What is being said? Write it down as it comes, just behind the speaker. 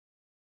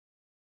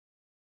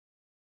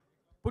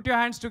Put your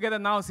hands together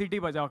now, CT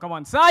bajao. Come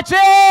on, Sachin!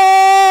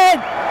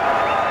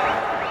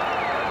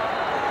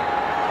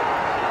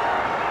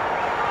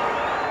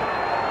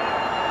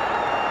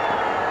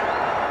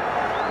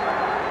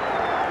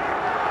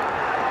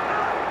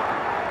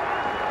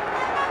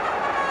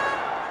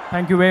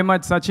 Thank you very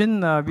much,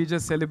 Sachin. We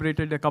just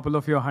celebrated a couple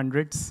of your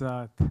hundreds.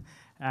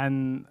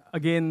 And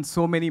again,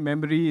 so many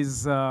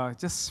memories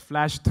just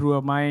flashed through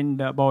our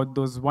mind about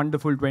those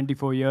wonderful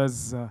 24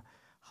 years.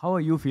 How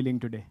are you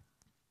feeling today?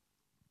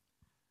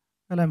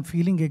 Well, I'm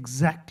feeling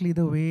exactly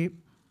the way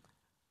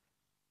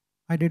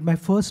I did my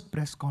first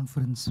press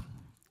conference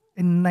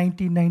in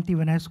 1990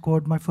 when I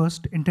scored my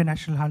first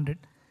international 100.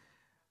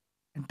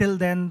 Until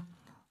then,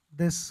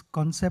 this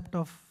concept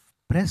of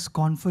press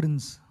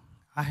conference,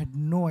 I had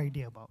no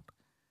idea about.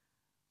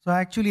 So I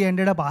actually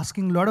ended up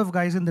asking a lot of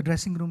guys in the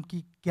dressing room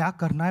कि क्या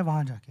करना है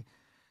वहाँ जाके,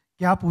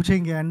 क्या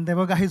पूछेंगे, and there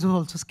were guys who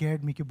also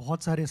scared me कि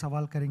बहुत सारे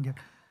सवाल करेंगे.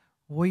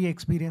 वही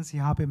experience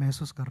यहाँ पे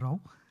महसूस कर रहा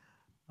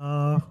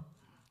हूँ.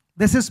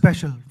 This is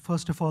special.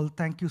 First of all,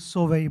 thank you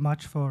so very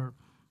much for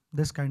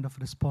this kind of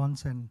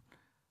response, and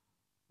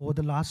over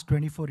the last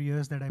 24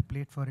 years that I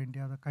played for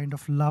India, the kind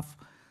of love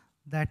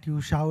that you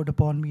showered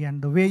upon me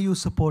and the way you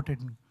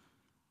supported me.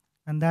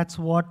 And that's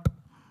what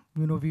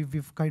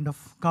we've kind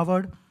of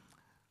covered.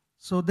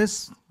 So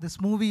this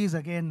movie is,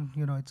 again,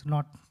 it's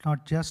not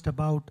just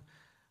about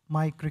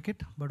my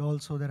cricket, but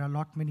also there are a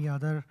lot many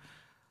other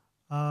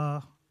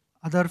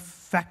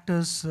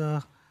factors,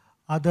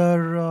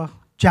 other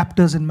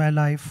chapters in my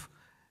life,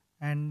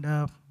 and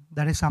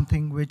that is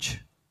something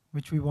which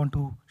we want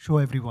to show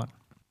everyone.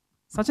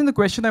 Sachin, the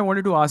question I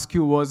wanted to ask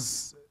you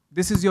was,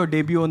 this is your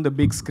debut on the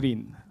big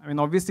screen. I mean,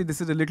 obviously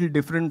this is a little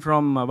different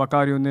from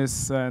Waqar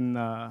Younis and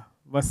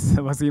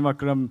Wasim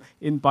Akram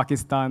in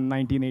Pakistan,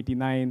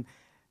 1989.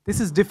 This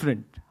is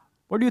different.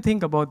 What do you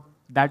think about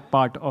that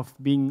part of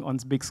being on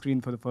big screen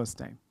for the first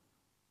time?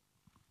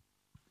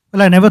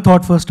 Well, I never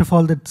thought, first of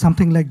all, that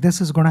something like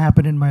this is going to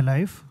happen in my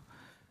life.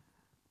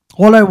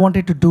 All I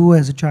wanted to do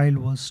as a child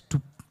was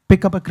to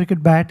pick up a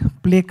cricket bat,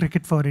 play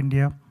cricket for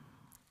India,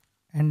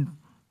 and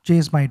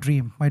chase my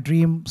dream. My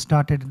dream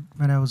started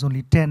when I was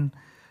only 10.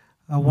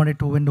 I wanted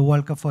to win the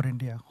World Cup for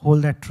India,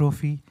 hold that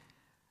trophy.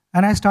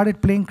 And I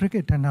started playing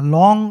cricket. And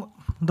along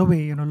the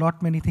way,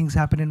 many things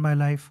happened in my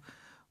life.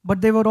 But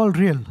they were all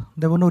real.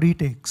 There were no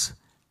retakes.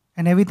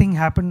 And everything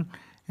happened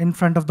in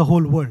front of the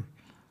whole world.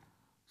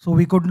 So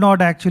we could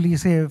not actually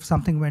say if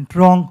something went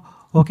wrong,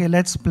 okay,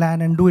 let's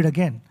plan and do it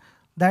again.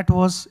 That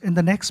was in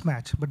the next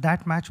match. But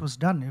that match was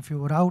done. If you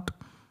were out,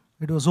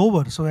 it was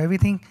over. So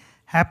everything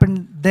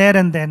happened there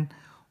and then.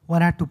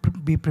 One had to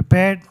be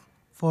prepared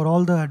for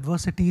all the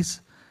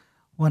adversities.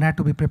 One had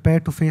to be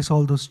prepared to face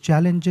all those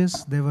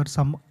challenges. There were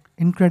some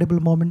incredible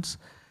moments.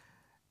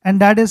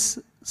 And that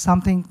is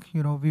something,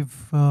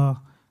 we've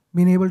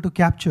been able to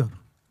capture.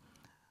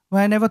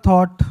 Well, I never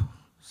thought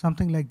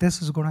something like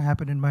this is going to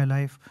happen in my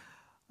life.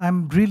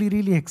 I'm really,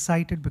 really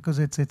excited because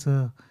it's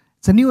a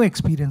new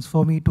experience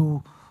for me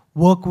to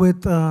work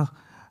with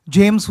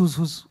James,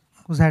 who's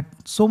had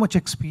so much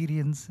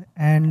experience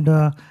and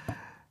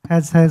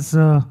has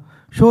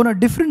shown a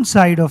different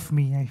side of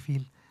me, I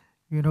feel,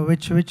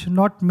 which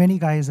not many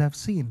guys have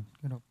seen.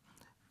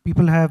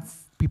 People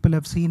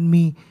have seen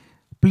me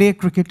play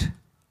cricket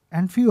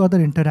and few other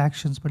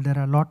interactions, but there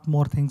are a lot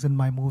more things in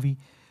my movie.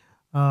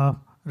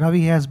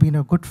 Ravi has been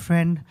a good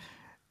friend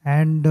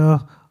and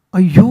a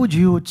huge,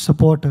 huge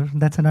supporter.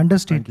 That's an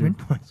understatement.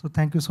 So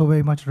thank you so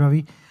very much,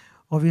 Ravi.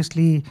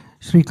 Obviously,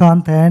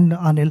 Shrikant and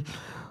Anil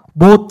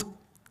both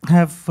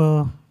have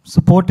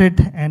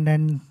supported, and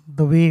then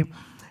the way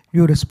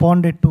you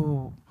responded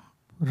to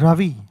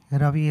Ravi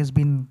has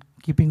been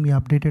keeping me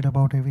updated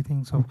about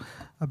everything. So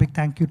a big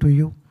thank you to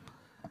you.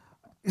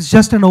 It's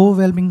just an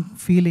overwhelming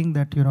feeling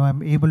that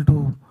I'm able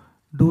to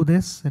do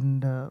this,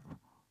 and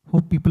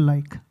hope people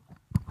like.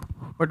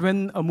 But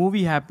when a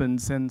movie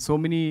happens and so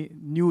many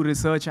new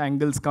research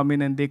angles come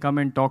in and they come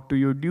and talk to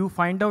you, do you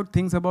find out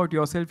things about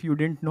yourself you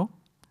didn't know?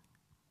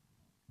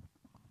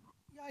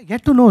 Yeah, I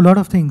get to know a lot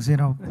of things.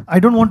 I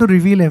don't want to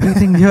reveal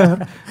everything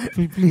here.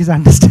 Please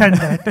understand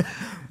that.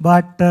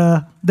 But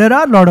there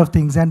are a lot of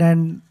things,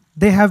 and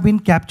they have been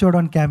captured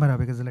on camera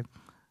because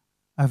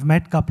I've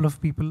met a couple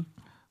of people.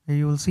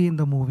 You will see in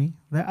the movie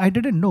that I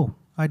didn't know.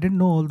 I didn't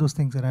know all those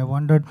things, and I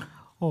wondered,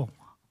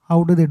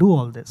 how do they do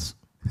all this?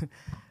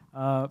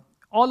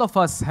 All of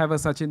us have a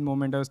Sachin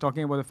moment. I was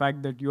talking about the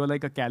fact that you are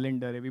like a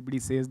calendar. Everybody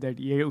says that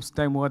ye us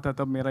time hua tha,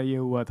 tab mera ye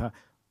hua tha.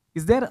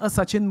 Is there a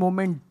Sachin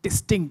moment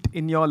distinct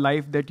in your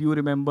life that you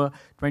remember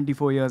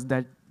 24 years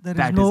that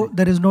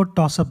there is no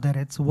toss-up there.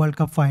 It's World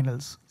Cup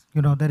finals.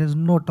 There is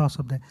no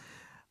toss-up there.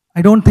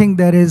 I don't think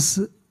there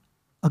is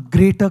a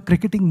greater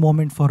cricketing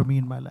moment for me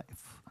in my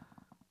life.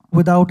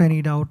 Without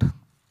any doubt,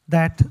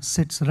 that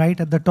sits right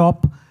at the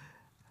top.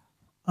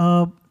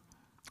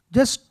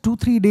 Just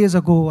 2-3 days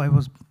ago, I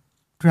was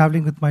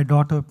traveling with my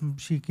daughter.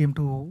 She came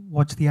to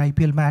watch the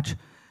IPL match.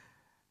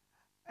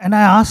 And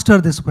I asked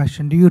her this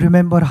question, do you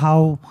remember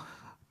how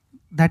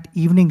that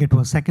evening, it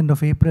was 2nd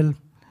of April,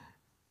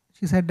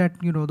 she said that,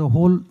 the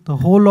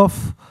whole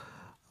of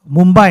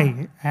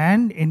Mumbai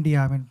and India,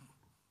 I mean,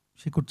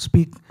 she could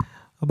speak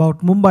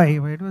about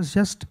Mumbai, but it was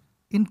just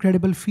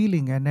incredible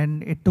feeling. And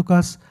then it took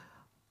us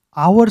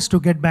hours to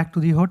get back to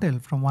the hotel,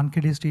 from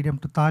Wankhede Stadium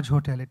to Taj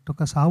Hotel. It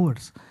took us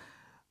hours.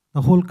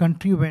 The whole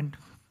country went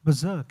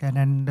berserk.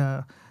 And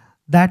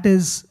that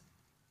is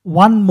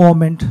one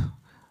moment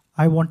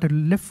I wanted to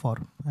live for.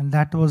 And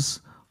that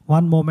was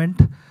one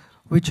moment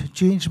which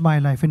changed my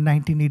life in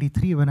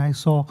 1983 when I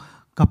saw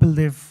Kapil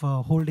Dev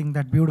holding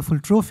that beautiful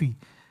trophy.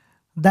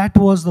 That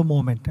was the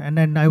moment. And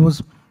then I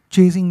was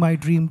chasing my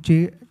dream,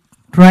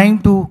 trying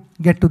to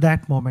get to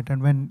that moment.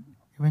 And when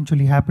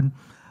eventually happened,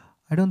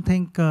 I don't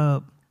think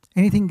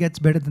anything gets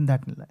better than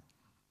that in life.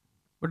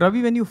 But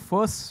Ravi, when you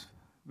first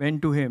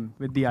went to him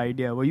with the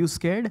idea, were you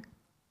scared?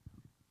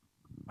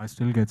 I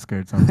still get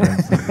scared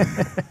sometimes.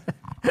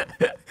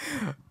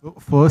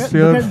 First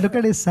year. Look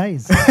at his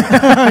size.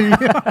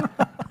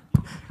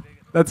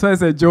 That's why I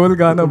said Joel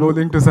Garner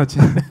bowling to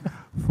Sachin.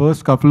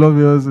 First couple of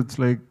years, it's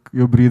like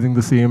you're breathing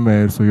the same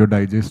air, so you're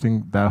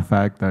digesting the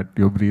fact that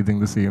you're breathing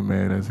the same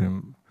air as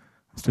him.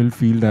 Still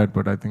feel that,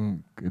 but I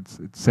think it's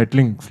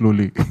settling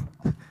slowly.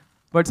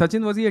 But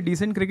Sachin, was he a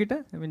decent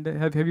cricketer? I mean,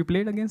 have you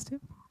played against him?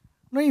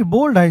 No, he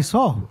bowled, I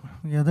saw.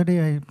 The other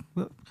day,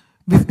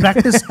 we've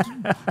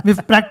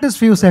practiced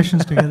few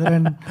sessions together,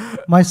 and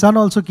my son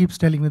also keeps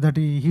telling me that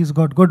he's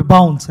got good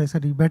bounce. I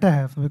said, you better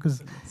have,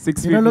 because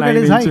 6 feet look 9 at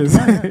his inches.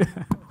 height.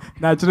 Yeah.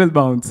 Natural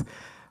bounce.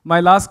 My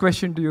last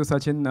question to you,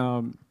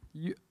 Sachin.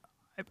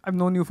 I've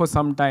known you for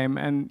some time,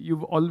 and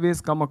you've always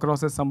come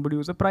across as somebody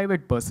who's a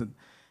private person.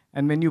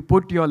 And when you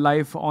put your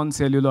life on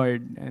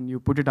celluloid and you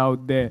put it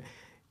out there,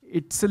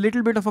 it's a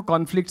little bit of a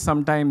conflict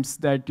sometimes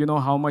that,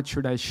 how much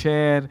should I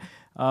share?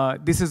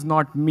 This is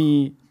not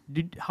me.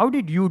 How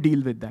did you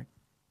deal with that?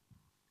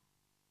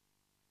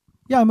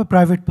 Yeah, I'm a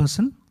private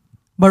person.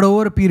 But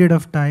over a period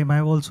of time,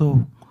 I've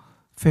also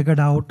figured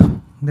out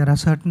there are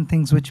certain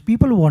things which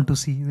people want to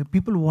see, that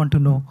people want to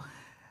know.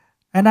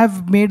 And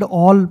I've made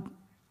all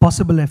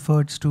possible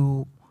efforts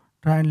to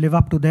try and live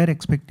up to their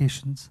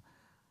expectations.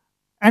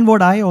 And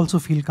what I also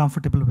feel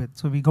comfortable with.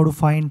 So we got to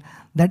find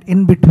that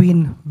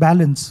in-between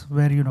balance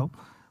where,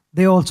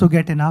 they also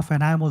get enough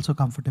and I'm also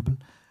comfortable.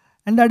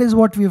 And that is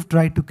what we've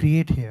tried to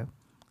create here.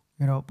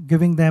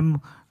 Giving them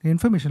the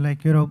information.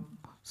 Like,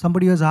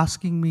 somebody was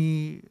asking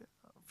me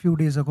a few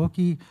days ago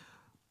कि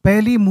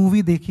पहली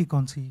movie देखी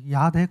कौन सी,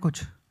 याद है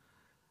कुछ?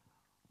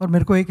 और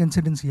मेरे को एक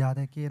इंसिडेंस याद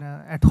है कि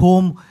at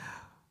home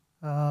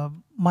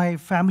my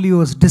family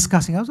was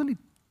discussing. I was only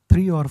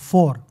 3 or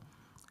 4,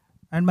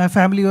 and my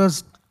family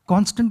was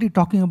constantly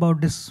talking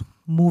about this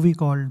movie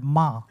called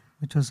Ma,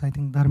 which was, I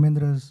think,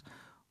 Dharmendra's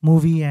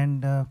movie,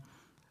 and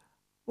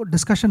वो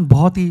discussion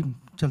बहुत ही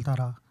चलता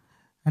रहा.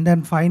 And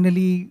then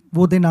finally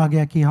वो दिन आ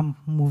गया कि हम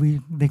movie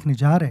देखने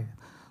जा रहे हैं.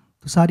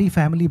 तो सारी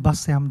फैमिली बस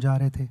से हम जा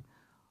रहे थे.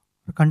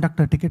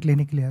 कंडक्टर टिकट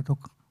लेने के लिए आया, तो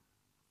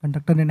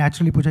कंडक्टर ने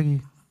नेचुरली पूछा कि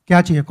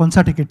क्या चाहिए, कौन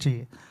सा टिकट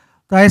चाहिए.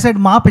 तो आई सेड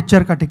माँ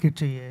पिक्चर का टिकट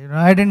चाहिए.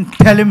 आई डिडंट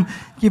टेल हिम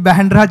कि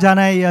बैंड्रा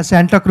जाना है या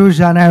सेंटा क्रूज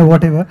जाना है,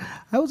 what ever.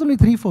 I was only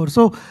 3-4.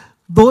 So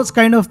those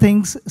kind of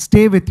things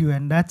stay with you,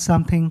 and that's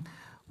something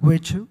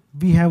which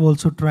we have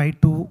also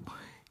tried to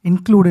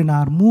include in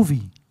our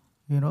movie.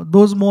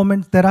 Those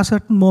moments, there are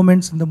certain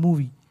moments in the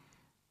movie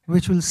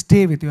which will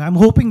stay with you. I'm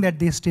hoping that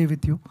they stay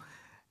with you.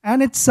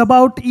 And it's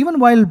about, even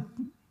while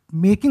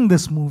making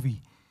this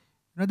movie,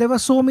 there were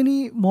so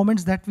many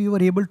moments that we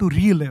were able to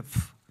relive.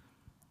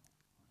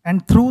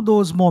 And through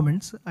those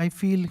moments, I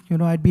feel,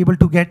 I'd be able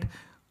to get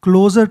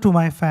closer to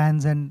my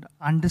fans and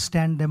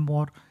understand them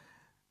more.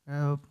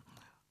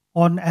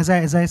 As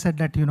I said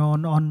that,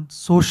 on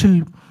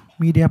social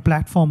media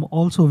platform,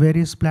 also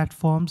various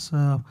platforms,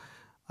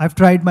 I've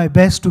tried my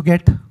best to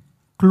get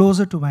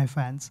closer to my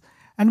fans,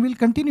 and we'll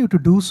continue to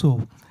do so,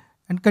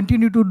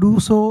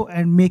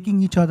 and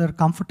making each other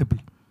comfortable.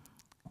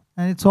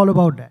 And it's all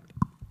about that.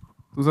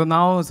 तुझं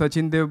नाव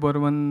सचिन देव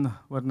बर्मन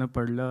वरनं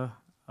पडलं.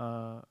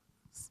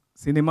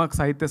 Cinema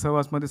साहित्य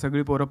सहवासमध्ये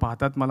सगळी पोरं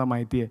पाहतात, मला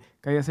माहिती आहे.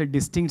 काही असे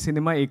डिस्टिंक्ट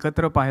सिनेमा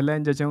एकत्र पाहिला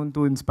आणि ज्याच्याहून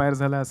तू इन्स्पायर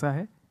झाला असं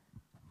आहे?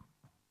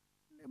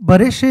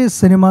 बरेचसे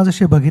सिनेमाज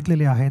असे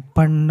बघितलेले आहेत,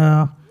 पण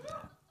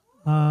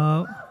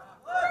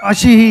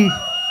अशी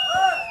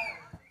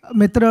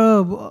मित्र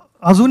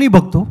अजूनही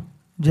बघतो.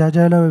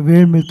 ज्याला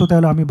वेळ मिळतो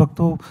त्याला आम्ही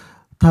बघतो.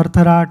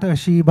 थरथराट,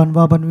 अशी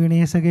बनवा बनविणे,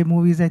 हे सगळे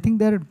movies I think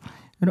they are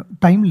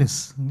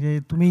timeless. म्हणजे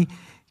तुम्ही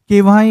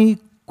केव्हाही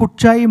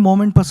कुठच्याही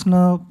मोमेंटपासून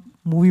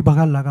मूवी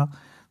बघायला लागा,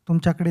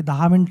 तुमच्याकडे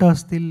 10 मिनटं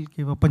असतील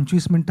किंवा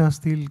 25 मिनटं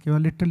असतील किंवा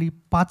लिटरली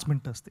 5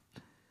 मिनटं असतील,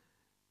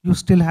 you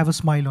still have a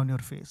smile on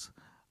your face.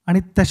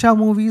 आणि तशा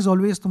मूवीज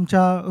ऑलवेज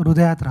तुमच्या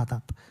हृदयात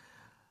राहतात.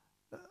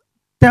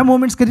 त्या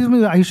मोमेंट्स कधी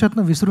तुम्ही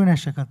आयुष्यातनं विसरू नाही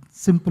शकत.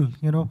 सिम्पल,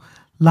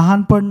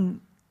 लहानपण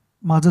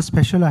माझं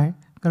स्पेशल आहे,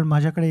 कारण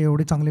माझ्याकडे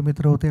एवढे चांगले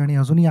मित्र होते आणि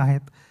अजूनही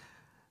आहेत.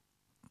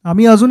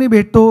 आम्ही अजूनही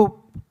भेटतो.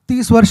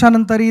 30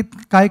 वर्षानंतरही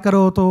काय करत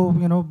होतो,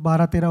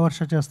 12-13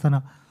 वर्षाचे असताना,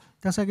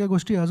 त्या सगळ्या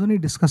गोष्टी अजूनही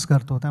डिस्कस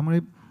करतो. त्यामुळे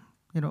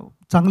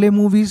चांगले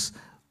मूवीज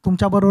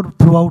तुमच्याबरोबर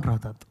थ्रूआउट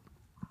राहतात.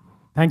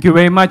 Thank you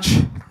very much.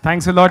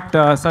 Thanks a lot,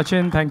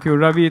 Sachin. Thank you,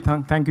 Ravi.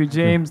 Thank you,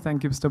 James.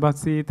 Thank you, Mr.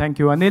 Batsi. Thank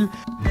you, Anil.